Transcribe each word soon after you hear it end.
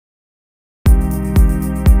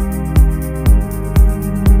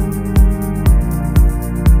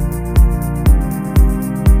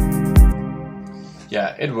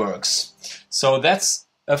yeah, it works. So that's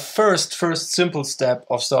a first simple step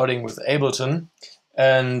of starting with Ableton.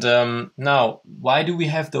 And now, why do we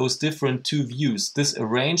have those different two views? This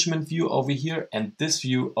arrangement view over here and this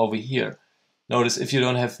view over here. Notice if you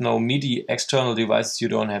don't have no MIDI external devices, you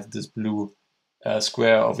don't have this blue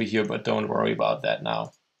square over here, but don't worry about that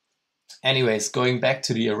now. Anyways, going back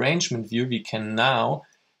to the arrangement view, we can now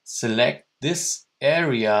select this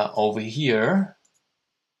area over here,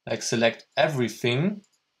 like select everything.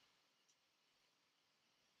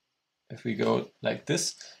 If we go like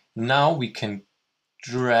this, now we can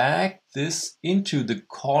drag this into the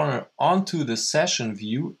corner onto the session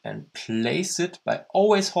view and place it by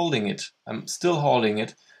always holding it. I'm still holding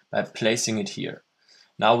it by placing it here.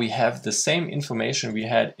 Now we have the same information we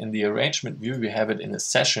had in the arrangement view, we have it in the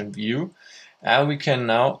session view, and we can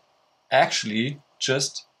now actually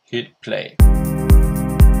just hit play.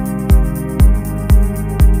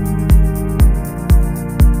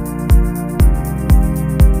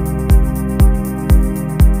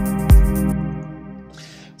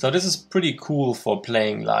 So this is pretty cool for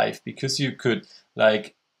playing live, because you could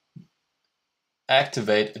like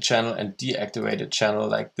activate a channel and deactivate a channel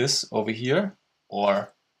like this over here,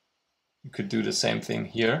 or you could do the same thing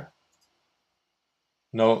here.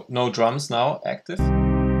 No drums now active.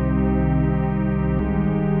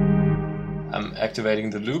 I'm activating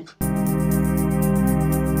the loop.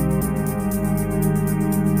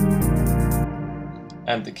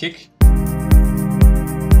 And the kick.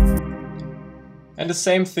 And the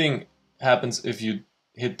same thing happens if you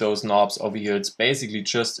hit those knobs over here. It's basically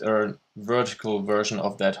just a vertical version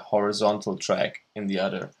of that horizontal track in the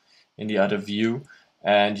other view.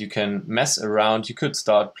 And you can mess around. You could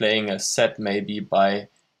start playing a set maybe by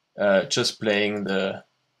just playing the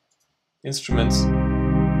instruments.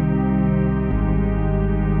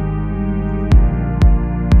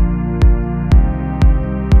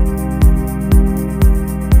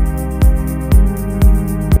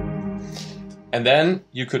 And then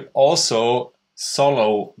you could also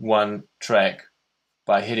solo one track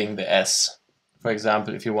by hitting the S. For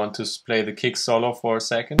example, if you want to play the kick solo for a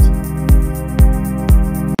second,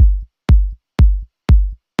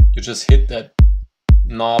 you just hit that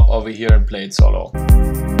knob over here and play it solo.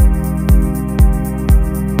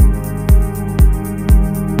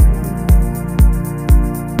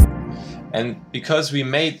 And because we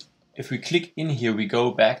made, if we click in here, we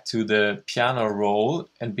go back to the piano roll,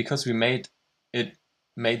 and because we made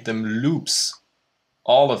them loops,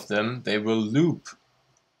 all of them, they will loop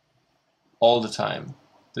all the time.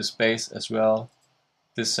 This bass as well,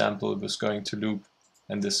 this sample was going to loop,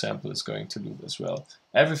 and this sample is going to loop as well.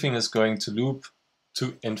 Everything is going to loop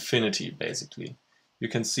to infinity, basically. You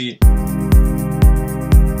can see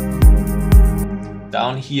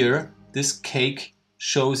down here, this cake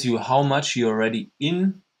shows you how much you're already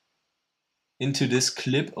into this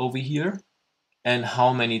clip over here, and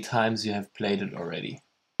how many times you have played it already.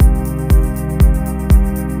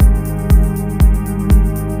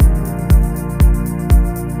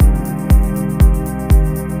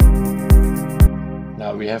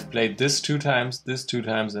 Now we have played this 2 times, this 2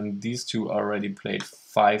 times, and these two already played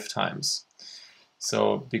 5 times.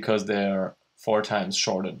 So, because they're 4 times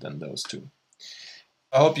shorter than those two.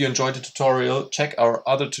 I hope you enjoyed the tutorial. Check our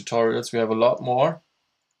other tutorials, we have a lot more.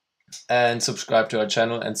 And subscribe to our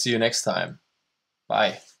channel, and see you next time.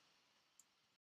 Bye.